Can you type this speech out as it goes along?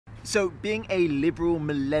So being a liberal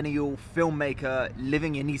millennial filmmaker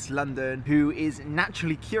living in East London who is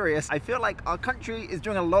naturally curious, I feel like our country is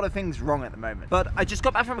doing a lot of things wrong at the moment. But I just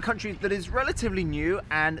got back from a country that is relatively new,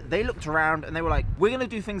 and they looked around and they were like, we're gonna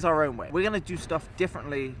do things our own way. We're gonna do stuff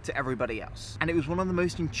differently to everybody else. And it was one of the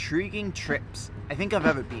most intriguing trips I think I've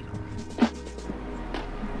ever been on.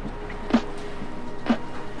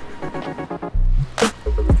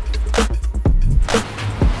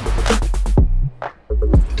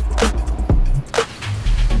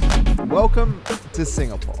 Welcome to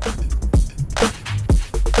Singapore,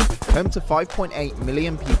 home to 5.8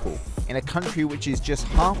 million people in a country which is just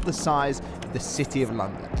half the size of the city of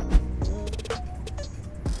London.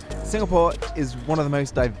 Singapore is one of the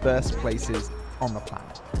most diverse places on the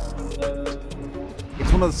planet.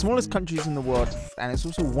 It's one of the smallest countries in the world, and it's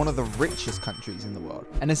also one of the richest countries in the world.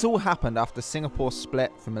 And this all happened after Singapore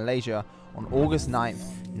split from Malaysia on August 9th,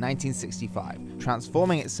 1965,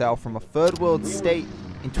 transforming itself from a third world state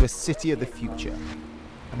into a city of the future.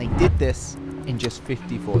 And they did this in just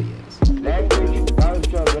 54 years. Language,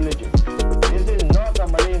 culture, religion. This is not a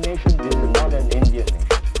Malay nation, this is not an Indian nation.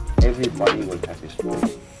 Everybody will have his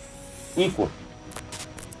voice. Equal.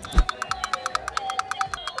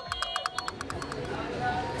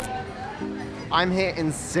 I'm here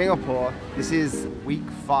in Singapore. This is week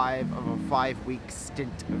 5 of a 5-week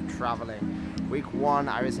stint of traveling. Week 1,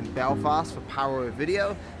 I was in Belfast for Power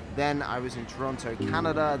Video. Then I was in Toronto,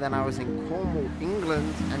 Canada, then I was in Cornwall,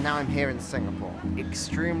 England, and now I'm here in Singapore.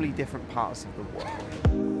 Extremely different parts of the world.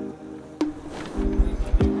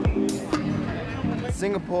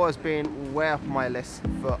 Singapore has been way up on my list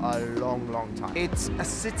for a long time. It's a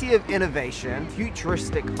city of innovation,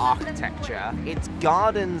 futuristic architecture. Its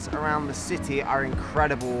gardens around the city are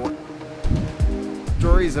incredible.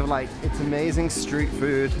 Stories of like its amazing street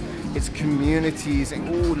food, its communities, and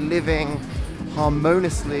all living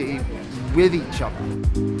harmoniously with each other.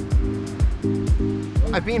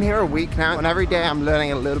 I've been here a week now, and every day I'm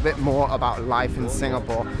learning a little bit more about life in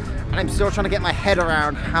Singapore, and I'm still trying to get my head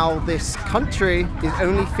around how this country is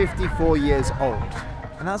only 54 years old.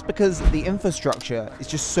 And that's because the infrastructure is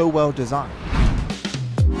just so well designed.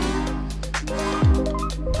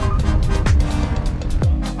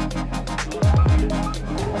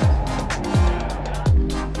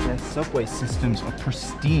 Their subway systems are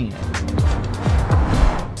pristine.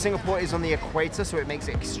 Singapore is on the equator, so it makes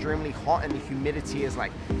it extremely hot, and the humidity is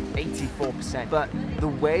like 84%. But the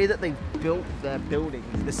way that they've built their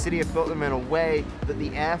buildings, the city have built them in a way that the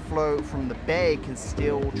airflow from the bay can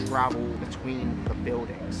still travel between the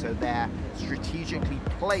buildings. So they're strategically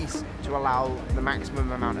placed to allow the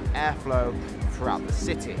maximum amount of airflow throughout the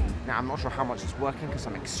city. Now, I'm not sure how much it's working because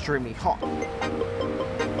I'm extremely hot.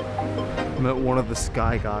 I'm at one of the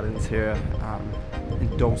Sky Gardens here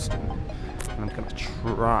in Dalston. I'm gonna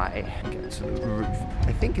try and get to the roof.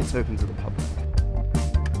 I think it's open to the public.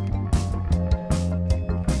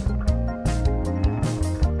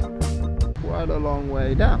 Quite a long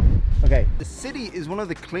way down. Okay, the city is one of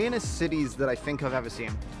the cleanest cities that I think I've ever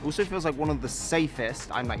seen. Also feels like one of the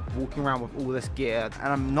safest. I'm like walking around with all this gear,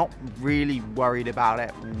 and I'm not really worried about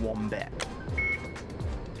it one bit.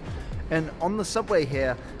 And on the subway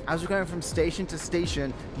here, as we're going from station to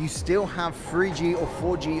station, you still have 3G or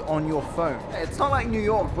 4G on your phone. It's not like New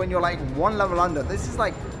York when you're like one level under. This is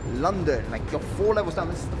like London, like you're 4 levels down.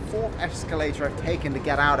 This is the 4th escalator I've taken to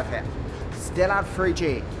get out of here. Still have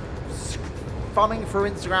 3G. Thumbing through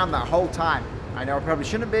Instagram that whole time. I know I probably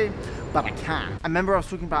shouldn't be, but I can. I remember I was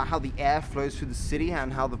talking about how the air flows through the city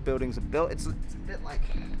and how the buildings are built. It's a bit like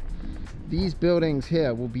these buildings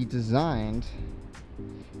here will be designed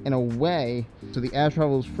in a way so the air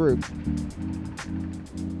travels through.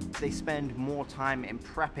 They spend more time in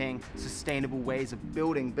prepping sustainable ways of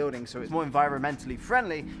building buildings, so it's more environmentally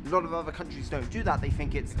friendly. A lot of other countries don't do that. They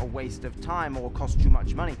think it's a waste of time or costs too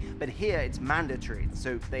much money. But here it's mandatory,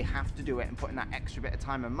 so they have to do it and put in that extra bit of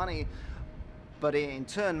time and money. But it in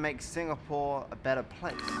turn makes Singapore a better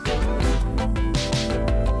place.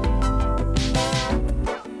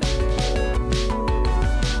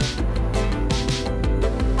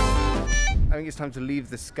 I think it's time to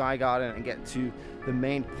leave the Sky Garden and get to the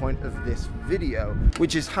main point of this video,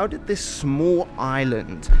 which is how did this small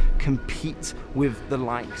island compete with the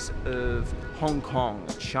likes of Hong Kong,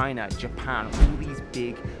 China, Japan, all these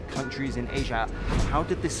big countries in Asia? How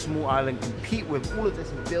did this small island compete with all of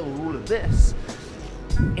this and build all of this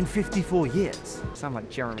in 54 years? I sound like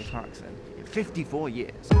Jeremy Clarkson. In 54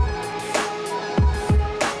 years.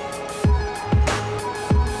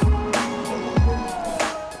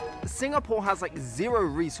 Singapore has like zero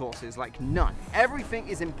resources, like none. Everything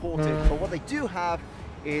is imported, but what they do have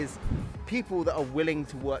is people that are willing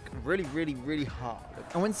to work really, really, really hard.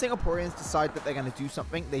 And when Singaporeans decide that they're going to do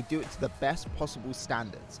something, they do it to the best possible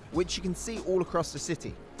standards, which you can see all across the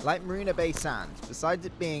city. Like Marina Bay Sands, besides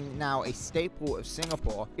it being now a staple of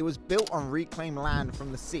Singapore, it was built on reclaimed land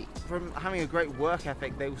from the sea. From having a great work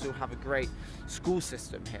ethic, they also have a great school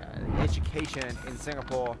system here. Education in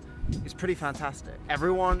Singapore is pretty fantastic.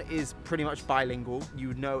 Everyone is pretty much bilingual.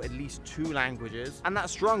 You know at least 2 languages. And that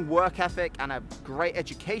strong work ethic and a great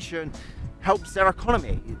education helps their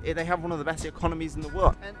economy. They have one of the best economies in the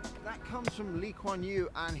world. And that comes from Lee Kuan Yew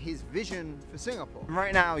and his vision for Singapore. And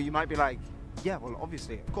right now, you might be like, yeah, well,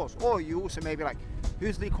 obviously, of course. Or you also may be like,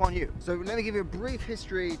 who's Lee Kuan Yew? So let me give you a brief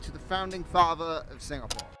history to the founding father of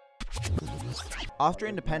Singapore. After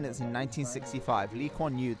independence in 1965, Lee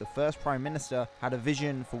Kuan Yew, the first Prime Minister, had a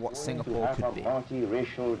vision for what Singapore could be.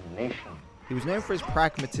 Multiracial nation. He was known for his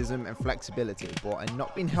pragmatism and flexibility, and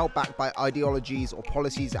not being held back by ideologies or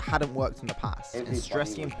policies that hadn't worked in the past, and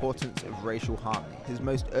stressed the importance of racial harmony. His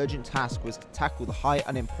most urgent task was to tackle the high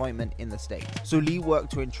unemployment in the state. So Lee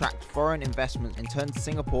worked to attract foreign investment and turn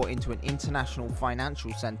Singapore into an international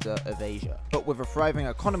financial center of Asia. But with a thriving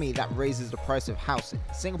economy that raises the price of housing,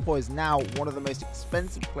 Singapore is now one of the most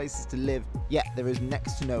expensive places to live, yet there is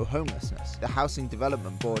next to no homelessness. The Housing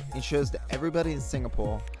Development Board ensures that everybody in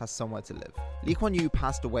Singapore has somewhere to live. Lee Kuan Yew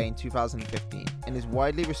passed away in 2015 and is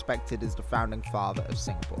widely respected as the founding father of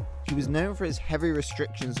Singapore. He was known for his heavy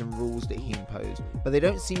restrictions and rules that he imposed, but they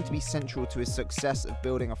don't seem to be central to his success of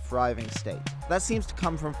building a thriving state. That seems to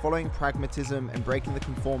come from following pragmatism and breaking the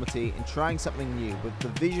conformity and trying something new, with the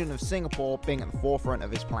vision of Singapore being at the forefront of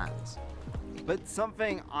his plans. But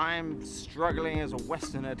something I'm struggling as a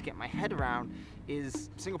Westerner to get my head around is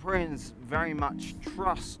Singaporeans very much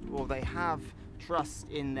trust, or they have trust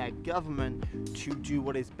in their government to do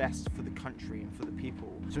what is best for the country and for the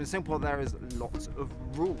people. So in Singapore there is lots of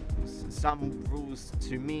rules. Some rules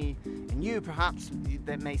to me and you perhaps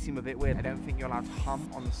that may seem a bit weird. I don't think you're allowed to hum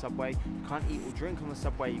on the subway. You can't eat or drink on the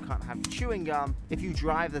subway. You can't have chewing gum. If you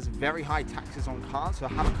drive, there's very high taxes on cars. So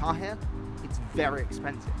have a car here, it's very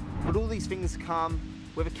expensive. But all these things come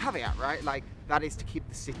with a caveat, right? Like, that is to keep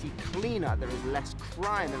the city cleaner. There is less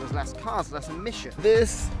crime, there is less cars, less emission.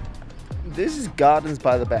 This is Gardens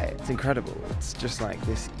by the Bay. It's incredible. It's just like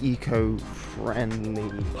this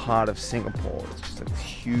eco-friendly part of Singapore. It's just like this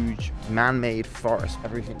huge man-made forest.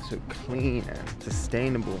 Everything's so clean and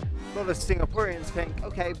sustainable. A lot of Singaporeans think,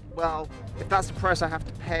 okay, well, if that's the price I have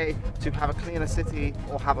to pay to have a cleaner city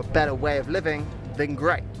or have a better way of living, then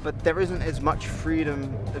great. But there isn't as much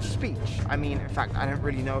freedom of speech. I mean, in fact, I don't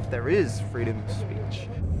really know if there is freedom of speech.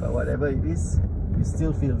 But whatever it is, we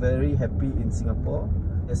still feel very happy in Singapore.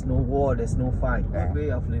 There's no war, there's no fight. That way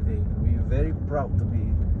of living. We're very proud to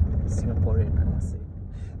be Singaporean, I must say.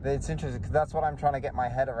 It's interesting because that's what I'm trying to get my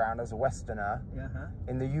head around as a Westerner.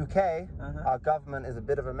 In the UK, our government is a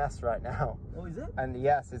bit of a mess right now. Oh, is it? And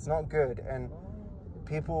yes, it's not good. And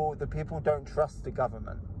the people don't trust the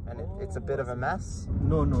government. And it's a bit of a mess.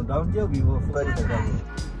 No, down here we will follow the government.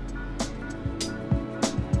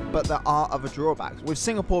 But there are other drawbacks. With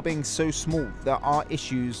Singapore being so small, there are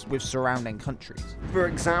issues with surrounding countries. For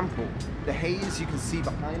example, the haze you can see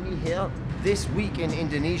behind me here, this week in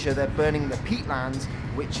Indonesia, they're burning the peatlands,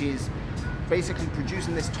 which is basically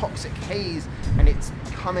producing this toxic haze, and it's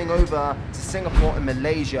coming over to Singapore and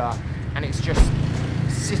Malaysia, and it's just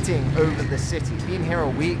sitting over the city. Been here a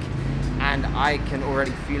week, and I can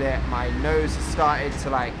already feel it. My nose has started to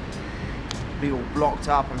like be all blocked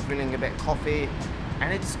up. I'm feeling a bit coughy.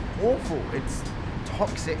 And it's awful, it's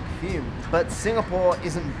toxic fume. But Singapore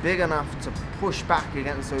isn't big enough to push back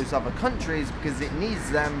against those other countries because it needs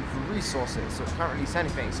them for resources, so it can't release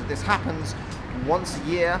anything. So this happens once a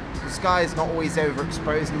year. The sky is not always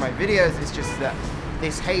overexposed in my videos, it's just that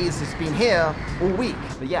this haze has been here all week.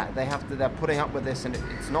 But yeah, they're putting up with this, and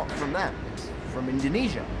it's not from them, it's from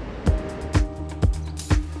Indonesia.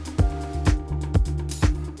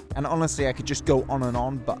 And honestly, I could just go on and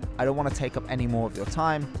on, but I don't want to take up any more of your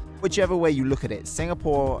time. Whichever way you look at it,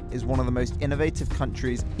 Singapore is one of the most innovative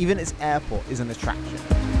countries. Even its airport is an attraction.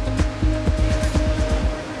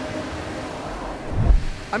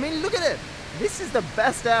 I mean, look at it. This is the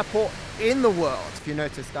best airport in the world. If you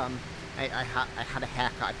noticed, I had a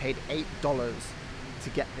haircut. I paid $8 to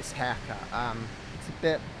get this haircut.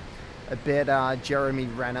 It's a bit Jeremy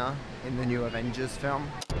Renner in the new Avengers film.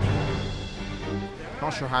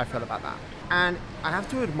 Not sure how I feel about that. And I have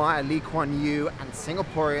to admire Lee Kuan Yew and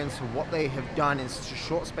Singaporeans for what they have done in such a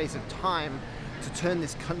short space of time to turn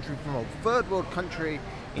this country from a third world country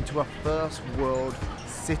into a first world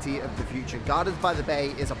city of the future. Gardens by the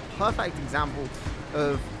Bay is a perfect example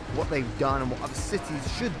of what they've done and what other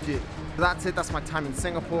cities should do. So that's it, that's my time in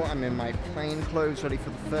Singapore. I'm in my plane clothes, ready for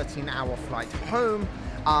the 13-hour flight home.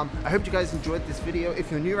 I hope you guys enjoyed this video.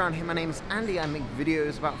 If you're new around here, my name is Andy. I make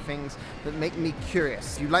videos about things that make me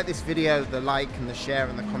curious. If you like this video, the like and the share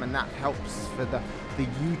and the comment, that helps for the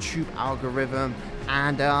YouTube algorithm.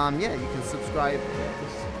 And yeah, you can subscribe to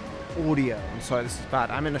this audio. I'm sorry, this is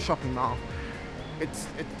bad. I'm in a shopping mall.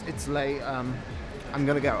 It's late. I'm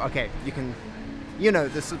gonna go. Okay, you can, you know,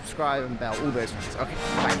 the subscribe and bell, all those things. Okay,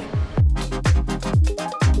 bye.